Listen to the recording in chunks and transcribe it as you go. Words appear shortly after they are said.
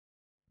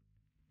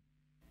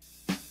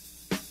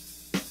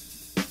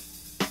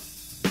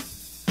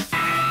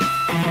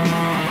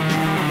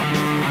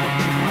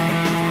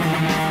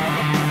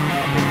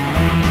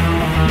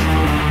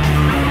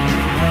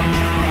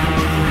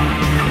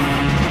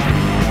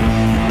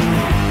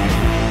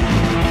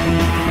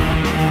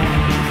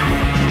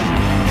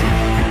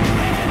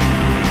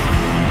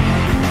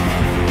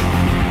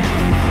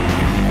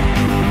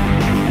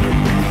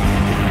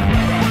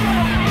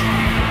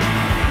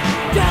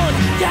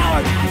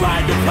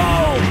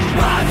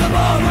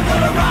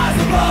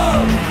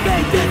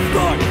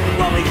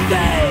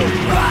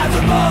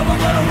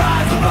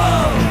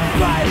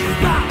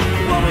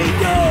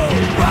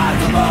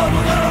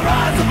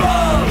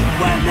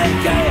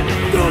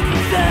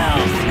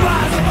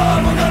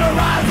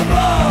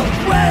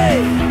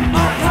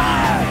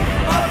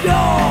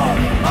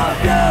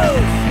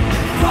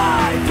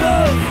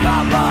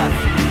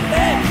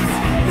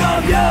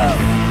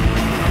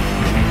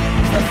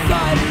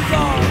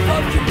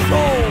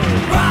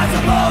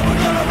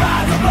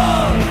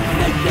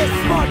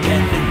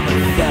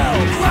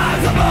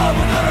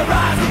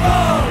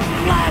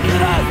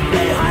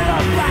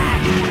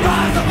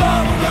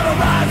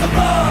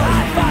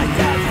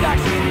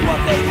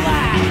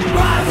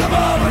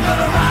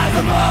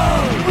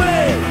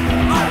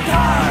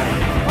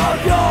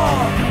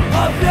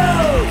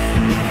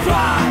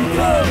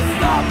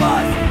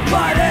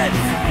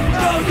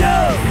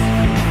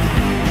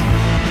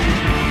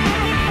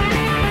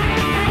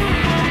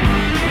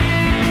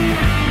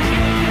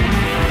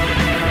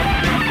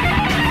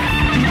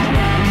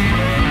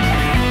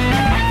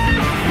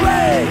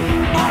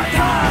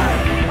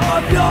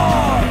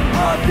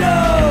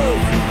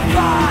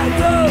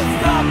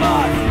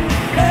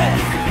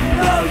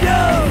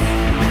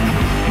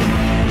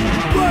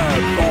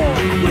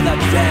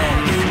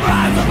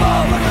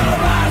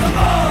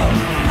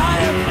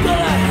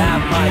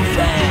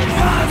chance.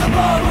 Rise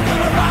above, we're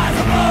gonna rise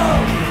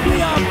above. We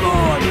are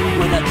born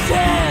with a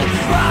chance.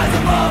 Rise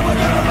above, we're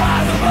gonna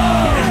rise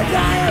above. And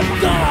I am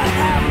gonna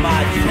have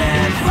my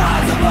chance.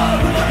 Rise above,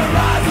 we're gonna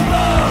rise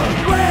above.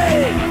 We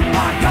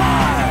are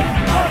tired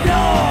of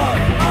your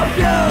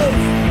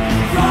abuse.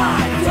 Try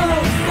to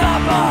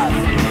stop us,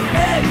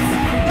 it's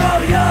no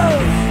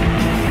use.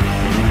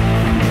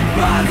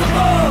 Rise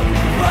above,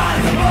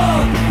 rise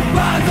above,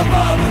 rise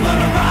above. We're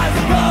gonna rise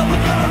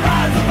above.